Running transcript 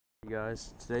Hey guys,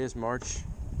 today is March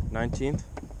 19th.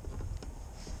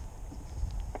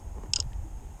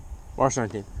 March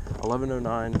 19th,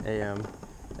 11:09 a.m.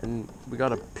 and we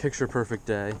got a picture perfect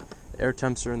day. The air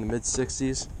temps are in the mid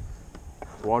 60s.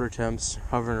 Water temps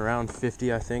hovering around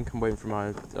 50, I think. I'm waiting for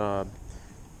my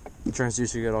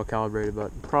transducer to get all calibrated,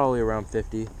 but probably around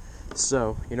 50.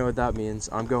 So, you know what that means.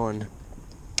 I'm going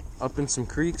up in some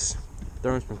creeks,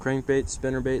 throwing some crankbait,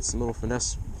 spinnerbait, some little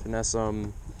finesse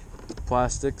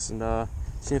plastics, and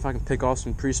seeing if I can pick off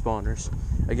some pre-spawners.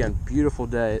 Again, beautiful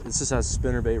day. This just has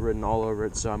spinnerbait written all over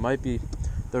it, so I might be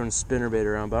throwing spinnerbait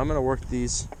around, but I'm gonna work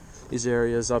these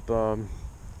areas up by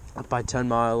 10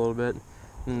 Mile a little bit,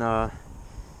 and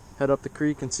head up the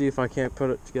creek and see if I can't put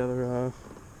it together a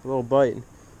little bite. And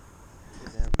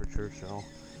for Churchill,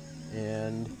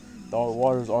 and the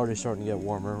water is already starting to get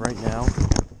warmer right now.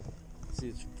 See,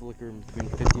 it's flickering between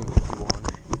 50 and 51.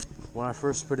 When I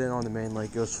first put it on the main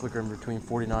lake, it was flickering between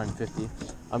 49 and 50.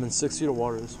 I'm in 6 feet of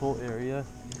water. This whole area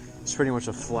is pretty much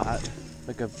a flat,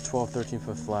 like a 12-13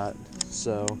 foot flat.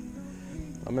 So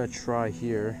I'm gonna try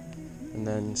here and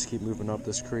then just keep moving up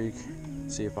this creek,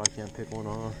 see if I can't pick one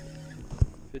off.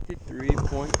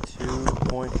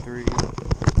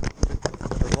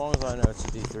 53.2.3. As long as I know it's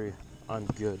 53, I'm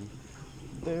good.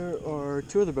 There are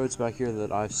two other boats back here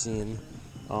that I've seen.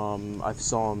 I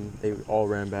saw them, they all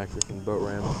ran back here from the boat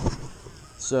ramp.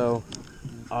 So,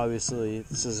 obviously,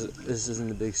 this isn't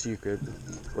the big secret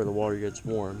where the water gets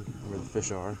warm, where the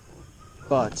fish are.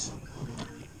 But,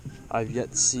 I've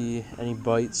yet to see any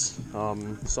bites.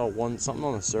 Saw something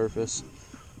on the surface,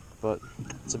 but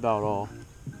that's about all.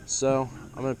 So,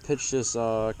 I'm going to pitch this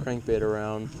crankbait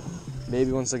around.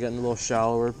 Maybe once I get in a little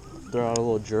shallower, throw out a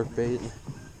little jerk bait,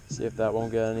 see if that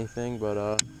won't get anything,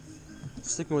 but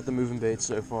sticking with the moving bait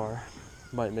so far.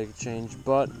 Might make a change,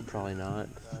 but probably not.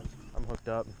 I'm hooked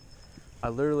up.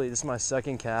 This is my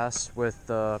second cast with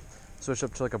switched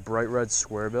up to like a bright red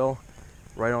squarebill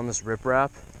right on this riprap,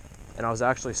 and I was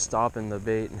actually stopping the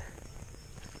bait.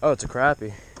 Oh, it's a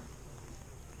crappie.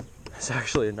 It's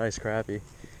actually a nice crappie.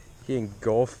 He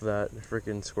engulfed that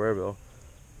freaking squarebill.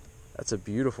 That's a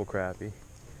beautiful crappie.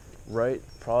 Right,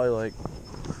 probably like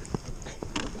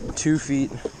 2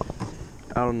 feet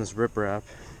out on this riprap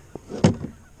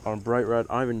on bright red.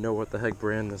 I don't even know what the heck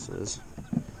brand this is,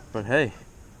 but hey,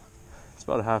 it's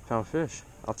about a half-pound fish.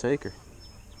 I'll take her.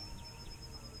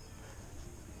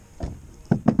 I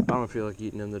don't feel like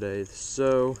eating him today,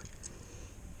 so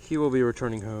he will be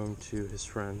returning home to his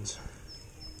friends.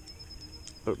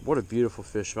 But what a beautiful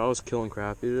fish. If I was killing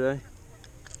crappie today,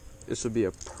 this would be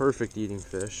a perfect eating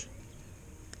fish.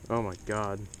 Oh my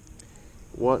god,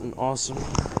 what an awesome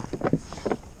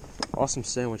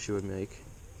sandwich you would make.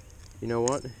 You know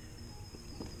what?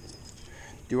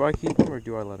 Do I keep him or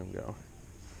do I let him go?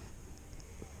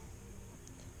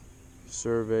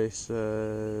 Survey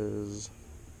says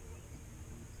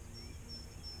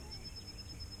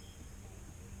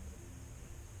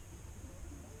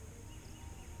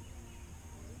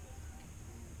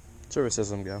let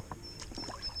him go.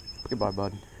 Goodbye,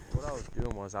 bud. What I was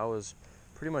doing was I was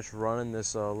pretty much running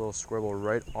this little squirrel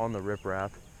right on the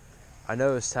riprap. I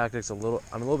know this tactic's I'm a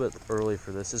little bit early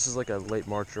for this. This is like a late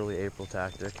March, early April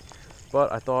tactic.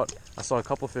 But I thought I saw a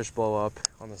couple fish blow up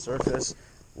on the surface.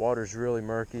 Water's really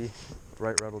murky.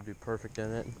 Bright red would be perfect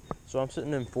in it. So I'm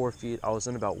sitting in 4 feet. I was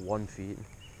in about 1 feet.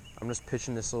 I'm just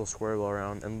pitching this little squirrel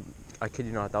around, and I kid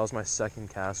you not, that was my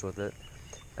second cast with it.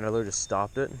 And I literally just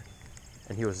stopped it,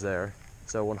 and he was there.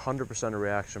 So 100% a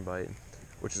reaction bite,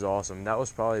 which is awesome. That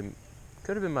was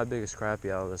could have been my biggest crappie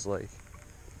out of this lake.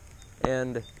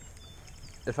 And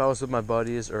if I was with my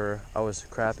buddies or I was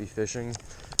crappie fishing,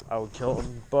 I would kill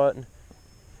him, but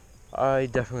I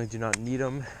definitely do not need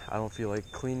him. I don't feel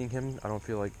like cleaning him. I don't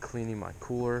feel like cleaning my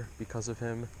cooler because of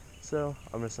him, so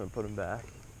I'm just gonna put him back.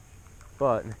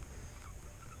 But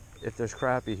if there's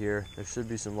crappie here, there should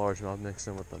be some largemouth mixed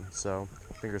in with them, so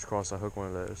fingers crossed I hook one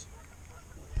of those.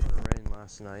 It rained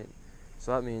last night,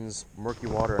 so that means murky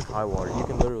water and high water. You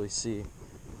can literally see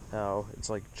how it's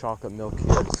like chocolate milk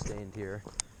here, stained here.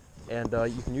 And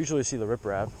you can usually see the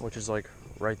riprap, which is like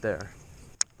right there.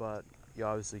 But you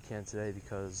obviously can't today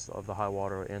because of the high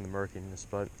water and the murkiness.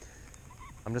 But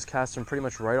I'm just casting pretty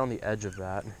much right on the edge of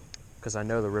that because I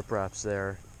know the riprap's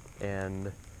there,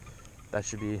 and that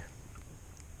should be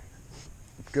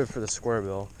good for the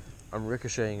squarebill. I'm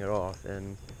ricocheting it off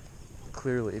and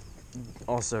clearly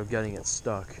also getting it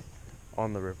stuck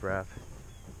on the riprap.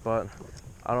 But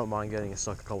I don't mind getting it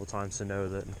stuck a couple times to know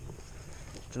that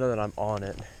I'm on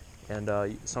it.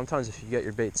 And sometimes if you get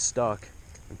your bait stuck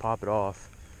and pop it off,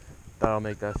 that'll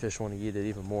make that fish want to eat it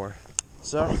even more.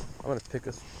 So I'm going to pick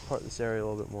apart this area a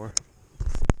little bit more.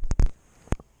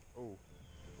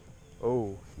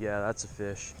 Yeah, that's a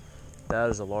fish. That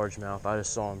is a largemouth. I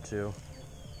just saw him too.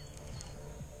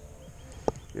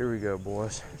 Here we go,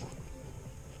 boys.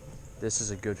 This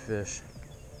is a good fish.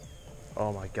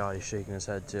 Oh my God, he's shaking his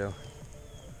head too.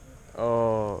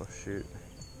 Oh, shoot.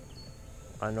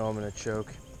 I know I'm gonna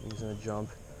choke. He's gonna jump.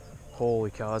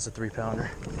 Holy cow, that's a 3-pounder.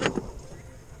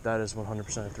 That is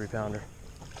 100% a 3-pounder.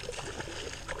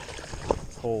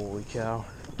 Holy cow.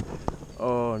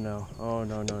 Oh no, oh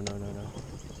no, no, no, no, no.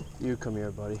 You come here,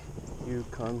 buddy. You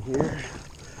come here.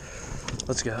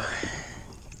 Let's go.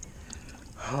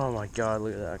 Oh my God,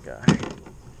 look at that guy.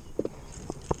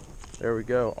 There we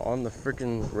go, on the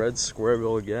freaking red square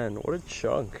bill again. What a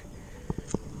chunk.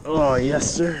 Oh,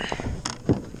 yes, sir.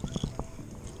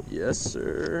 Yes,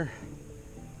 sir.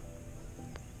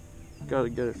 Gotta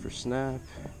get it for snap.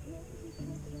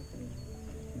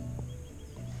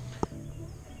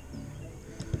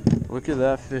 Look at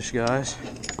that fish, guys.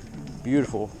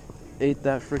 Beautiful. Ate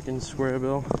that freaking square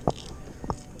bill.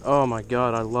 Oh my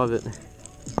God, I love it.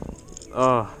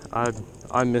 Oh,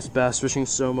 I miss bass fishing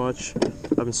so much.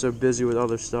 I've been so busy with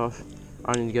other stuff.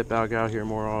 I need to get back out here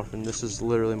more often. This is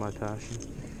literally my passion.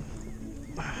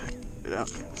 Yeah,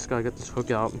 just gotta get this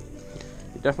hook out.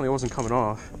 It definitely wasn't coming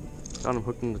off. Got him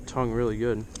hooked in the tongue really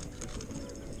good.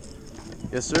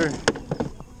 Yes, sir.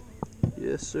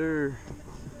 Yes, sir.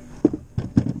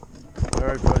 All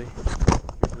right, buddy.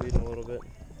 You're bleeding a little bit.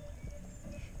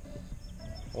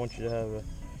 I want you to have a...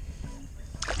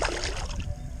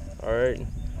 All right.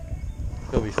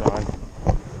 He'll be fine.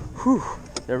 Whew.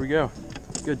 There we go.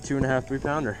 Good 2.5,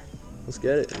 3-pounder. Let's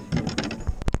get it.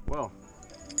 Well,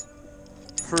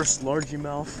 first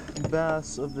largemouth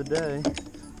bass of the day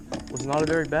was not a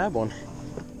very bad one.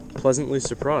 Pleasantly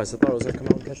surprised. I thought I was gonna come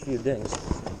out and catch a few dings,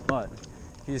 but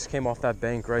he just came off that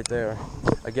bank right there.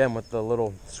 Again, with the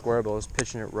little square bill,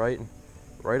 pitching it right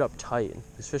up tight.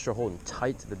 These fish are holding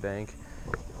tight to the bank,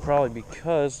 probably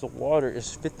because the water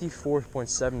is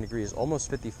 54.7 degrees, almost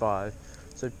 55.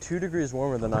 So 2 degrees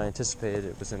warmer than I anticipated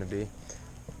it was going to be.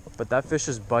 But that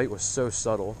fish's bite was so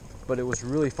subtle, but it was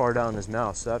really far down in his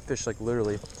mouth. So that fish like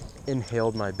literally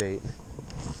inhaled my bait.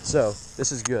 So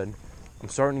this is good. I'm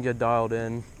starting to get dialed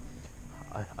in.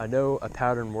 I know a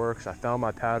pattern works. I found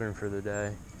my pattern for the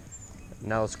day.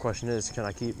 Now the question is, can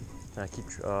I keep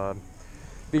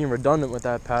being redundant with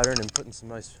that pattern and putting some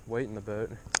nice weight in the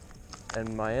boat?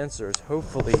 And my answer is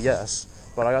hopefully yes.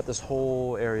 But I got this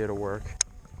whole area to work.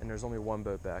 And there's only one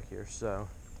boat back here, so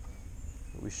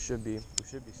we should be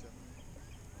set.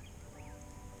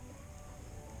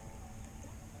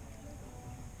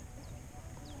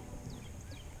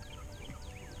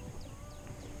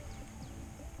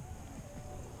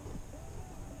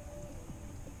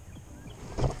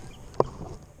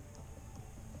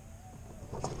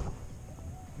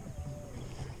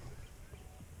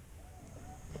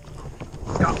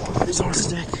 Oh, he's on a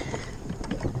stick.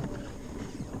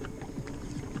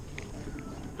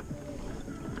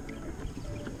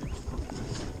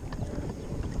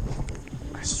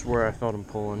 I swear I felt him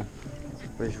pulling,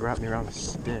 but he's wrapped me around the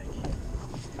stick.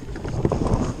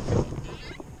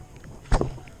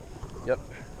 Yep.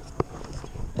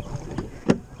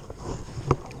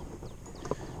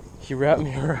 He wrapped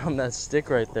me around that stick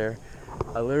right there.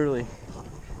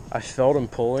 I felt him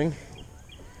pulling,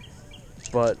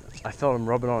 but I felt him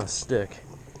rubbing on a stick.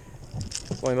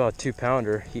 It's only about a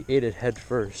 2-pounder. He ate it head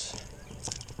first.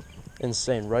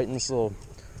 Insane, right in this little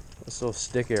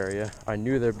stick area. I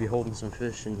knew there'd be holding some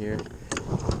fish in here,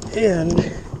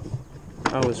 and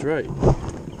I was right.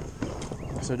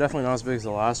 So definitely not as big as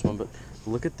the last one, but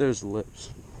look at those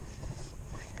lips.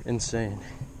 Insane.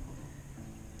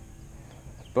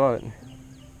 But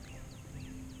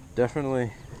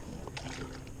definitely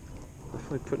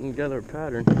putting together a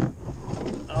pattern.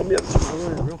 I'll be up to my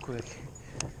line real quick.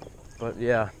 But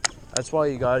yeah, that's why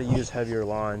you gotta use heavier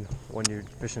line when you're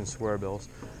fishing square bills.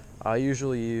 I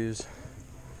usually use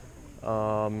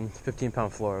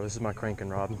 15-pound Flouro. This is my cranking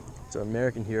rod. It's an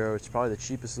American Hero. It's probably the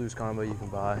cheapest Lews combo you can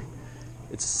buy.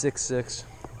 It's 6'6".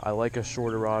 I like a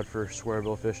shorter rod for square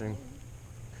bill fishing.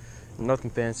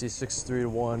 Nothing fancy,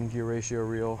 6:3:1 gear ratio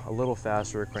reel. A little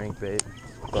faster crankbait,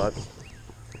 but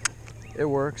it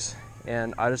works.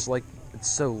 And I just like, it's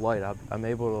so light. I'm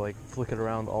able to like flick it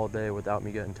around all day without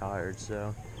me getting tired.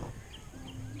 So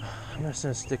I'm just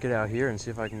gonna stick it out here and see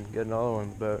if I can get another one in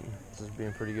the boat. This is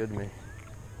being pretty good to me.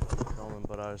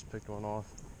 But I just picked one off.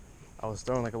 I was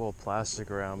throwing like a little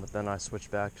plastic around, but then I switched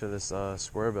back to this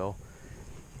square bill.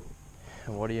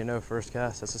 And what do you know, first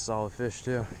cast, that's a solid fish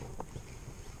too.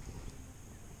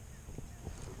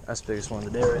 That's the biggest one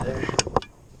of the day right there.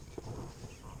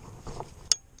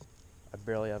 I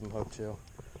barely have him hooked too.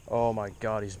 Oh my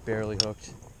God, he's barely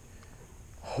hooked.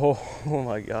 Oh, oh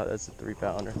my god, that's a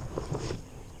 3-pounder.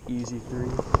 Easy 3.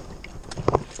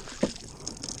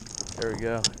 There we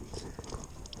go.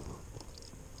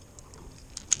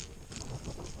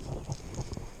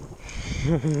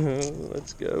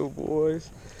 Let's go, boys.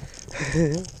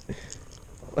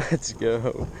 Let's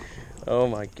go. Oh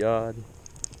my god.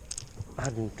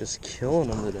 I'm just killing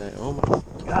them today. Oh my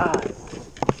god.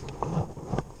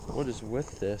 What is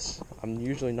with this? I'm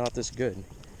usually not this good.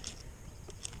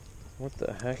 What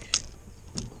the heck?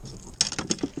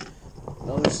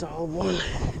 Another solid one.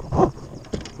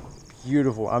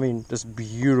 Beautiful. I mean, just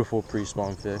beautiful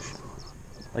pre-spawn fish.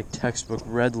 Like textbook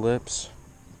red lips.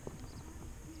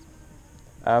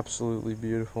 Absolutely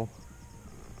beautiful.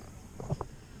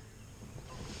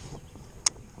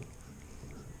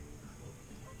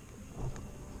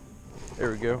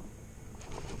 There we go.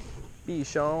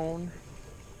 Bichon.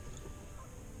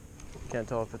 Can't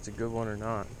tell if it's a good one or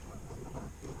not.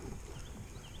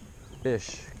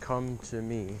 Fish, come to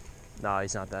me. Nah,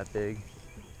 he's not that big.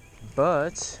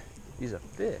 But he's a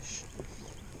fish.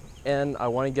 And I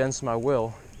went against my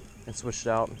will and switched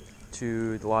out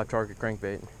to the live target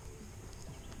crankbait.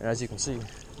 And as you can see,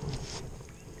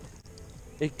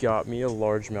 it got me a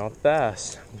largemouth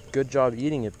bass. Good job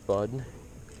eating it, bud.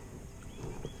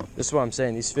 This is what I'm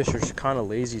saying. These fish are kind of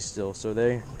lazy still, so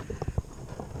they're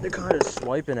kind of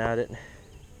swiping at it.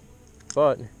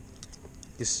 But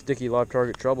these sticky live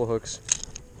target treble hooks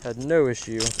had no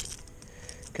issue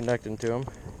connecting to them.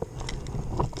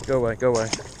 Go away, go away.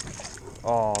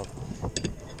 Oh,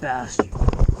 bastard.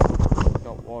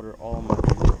 Got water all on my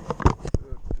feet.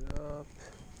 Hooked up.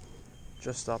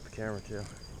 Just stopped the camera too.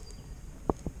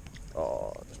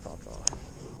 Oh, it just popped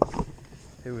off.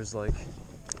 It was like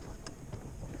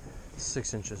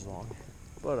 6 inches long,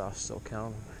 but I'll still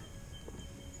count them.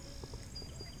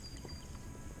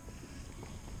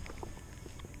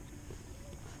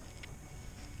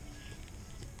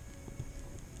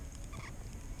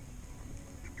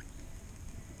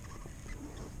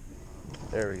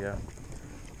 There we go.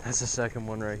 That's the second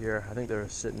one right here. I think they were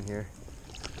sitting here.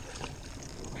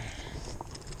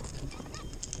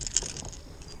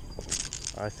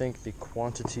 I think the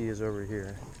quantity is over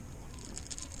here.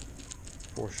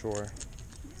 For sure.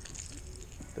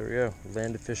 There we go.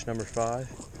 Landed fish number 5.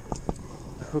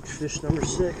 Hooked fish number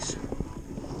 6.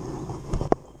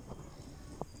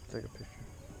 Take a picture.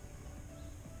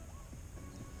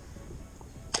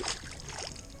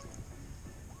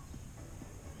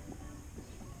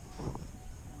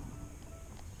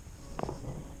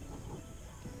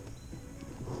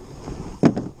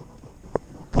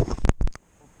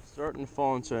 Starting to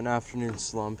fall into an afternoon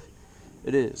slump.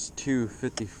 It is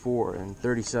 2:54 and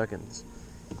 30 seconds.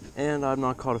 And I've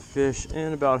not caught a fish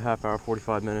in about a half hour,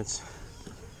 45 minutes.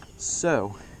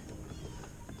 So,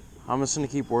 I'm just gonna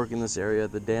keep working this area.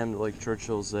 The dam to Lake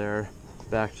Churchill's there.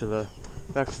 Back to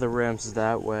the Rams is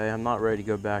that way. I'm not ready to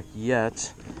go back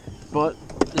yet. But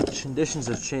the conditions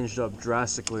have changed up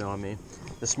drastically on me.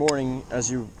 This morning, as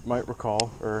you might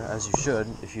recall, or as you should,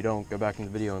 if you don't go back in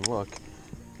the video and look,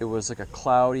 it was like a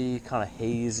cloudy, kind of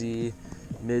hazy,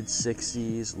 mid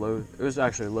 60s, it was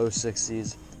actually low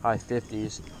 60s, high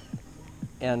 50s,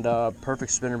 and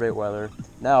perfect spinnerbait weather.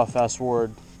 Now, fast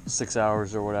forward 6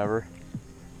 hours or whatever,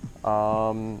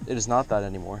 it is not that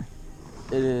anymore.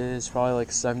 It is probably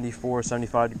like 74,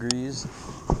 75 degrees,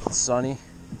 it's sunny,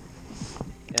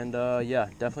 and yeah,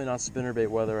 definitely not spinnerbait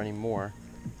weather anymore,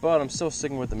 but I'm still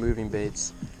sticking with the moving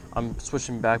baits. I'm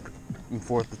switching back and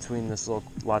forth between this little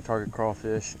live target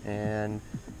crawfish and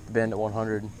the Bandit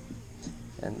 100,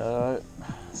 and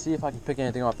see if I can pick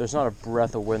anything off. There's not a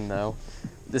breath of wind though.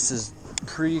 This is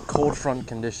pre-cold front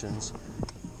conditions.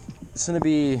 It's gonna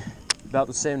be about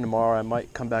the same tomorrow. I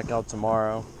might come back out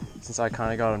tomorrow since I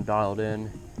kind of got them dialed in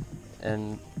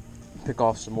and pick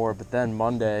off some more, but then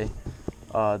Monday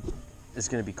it's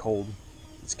gonna be cold.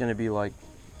 It's gonna be like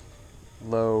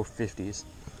low 50s.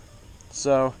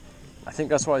 So I think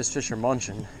that's why these fish are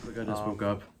munching. Look, I just woke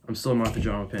up. I'm still in my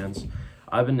pajama pants.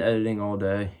 I've been editing all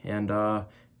day, and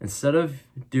instead of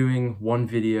doing one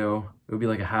video, it would be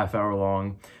like a half hour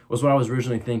long, was what I was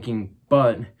originally thinking,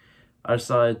 but I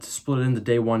decided to split it into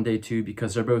day 1, day 2,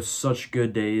 because they're both such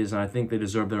good days, and I think they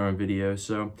deserve their own video.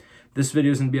 So this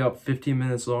video is going to be about 15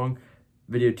 minutes long.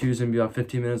 Video 2 is going to be about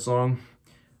 15 minutes long.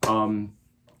 I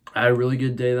had a really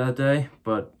good day that day,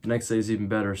 but the next day is even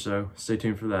better, so stay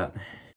tuned for that.